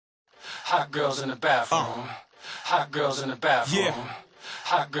Hot girls in the bathroom. Hot girls in the bathroom. Yeah.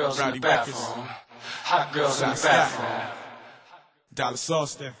 Hot girls in the Rowdy Records. bathroom. Hot girls in the Southside. bathroom. Dollar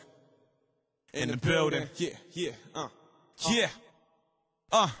Sauce in the building. Yeah.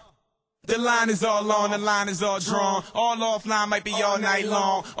 The line is all on, the line is all drawn. All offline might be all night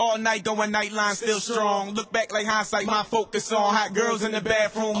long. All night going, night line still strong. Look back like hindsight, my focus on hot girls in the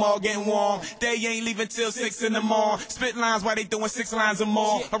bathroom, all getting warm. They ain't leaving till 6 in the morning. Spit lines while they doing 6 lines or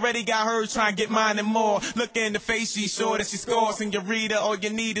more. Already got hers, trying to get mine and more. Look in the face, she sure that she scores. And your reader, all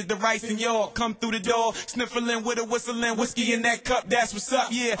you need is the rice and y'all. Come through the door, sniffling with a whistling whiskey in that cup. That's what's up,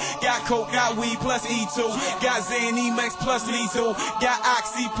 yeah. Got coke, got weed plus E2. Got Xan, Max plus lethal. Got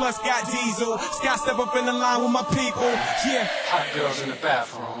Oxy plus got Diesel. Scott step up in the line with my people. Yeah. Hot girls in the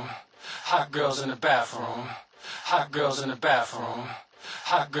bathroom. Hot girls in the bathroom. Hot girls in the bathroom.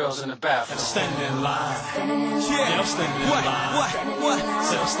 Hot girls in the bathroom. Standing in line. Yeah. I'm standing in line. What?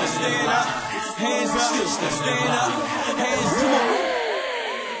 Still standing in Stand line. up. Hands up. Still standing in Stand up. line. Hands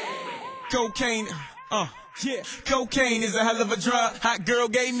up. Cocaine. Yeah. Cocaine is a hell of a drug. Hot girl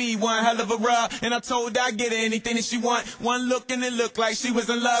gave me one hell of a rub, and I told her I'd get her anything that she want. One look and it looked like she was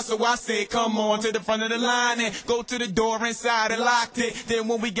in love, so I said, come on to the front of the line and go to the door inside and locked it. Then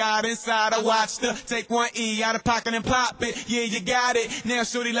when we got inside, I watched her take one E out of pocket and pop it. Yeah, you got it. Now,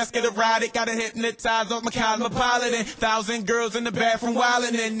 shorty, let's get it right. Got her hypnotized off my cosmopolitan. 1,000 girls in the bathroom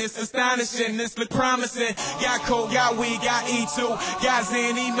wildin', and it's astonishing. This look promising. Got coke, got weed, got E2. Got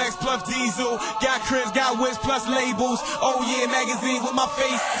Xan, Max plus Diesel. Got Chris, got Wiz plus labels. Oh yeah, magazine with my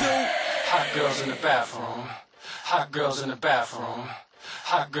face too. Hot girls in the bathroom. Hot girls in the bathroom.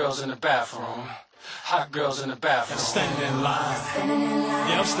 Hot girls in the bathroom. Hot girls in the bathroom. Standing in line.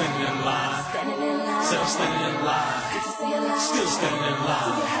 Yeah, I'm standing in line. Said I'm standing in line. Still standing in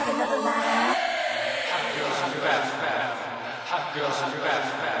line. Hot girls in the bathroom. Hot girls in the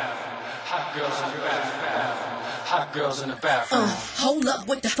bathroom. Hot girls in the bathroom. Hot girls in the bathroom. Hold up,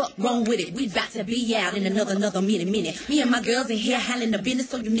 what the fuck wrong with it? We about to be out in another minute. Me and my girls in here handling the business,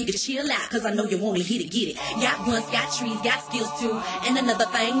 so you niggas chill out, cause I know you wanna hit it, get it. Got guns, got trees, got skills too. And another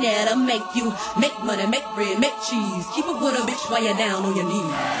thing that'll make you make money, make bread, make cheese. Keep it with a bitch while you're down on your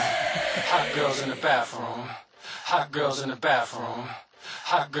knees. Hot girls in the bathroom. Hot girls in the bathroom.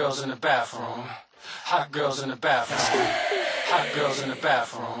 Hot girls in the bathroom. Hot girls in the bathroom. Hot girls in the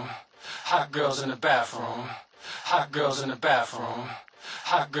bathroom. Hot girls in the bathroom. Hot girls in the bathroom.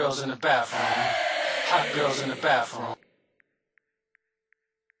 Hot girls in the bathroom. Hot girls in the bathroom.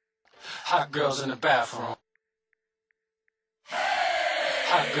 Hot girls in the bathroom.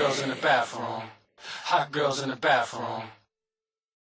 Hot girls in the bathroom. Hot girls in the bathroom.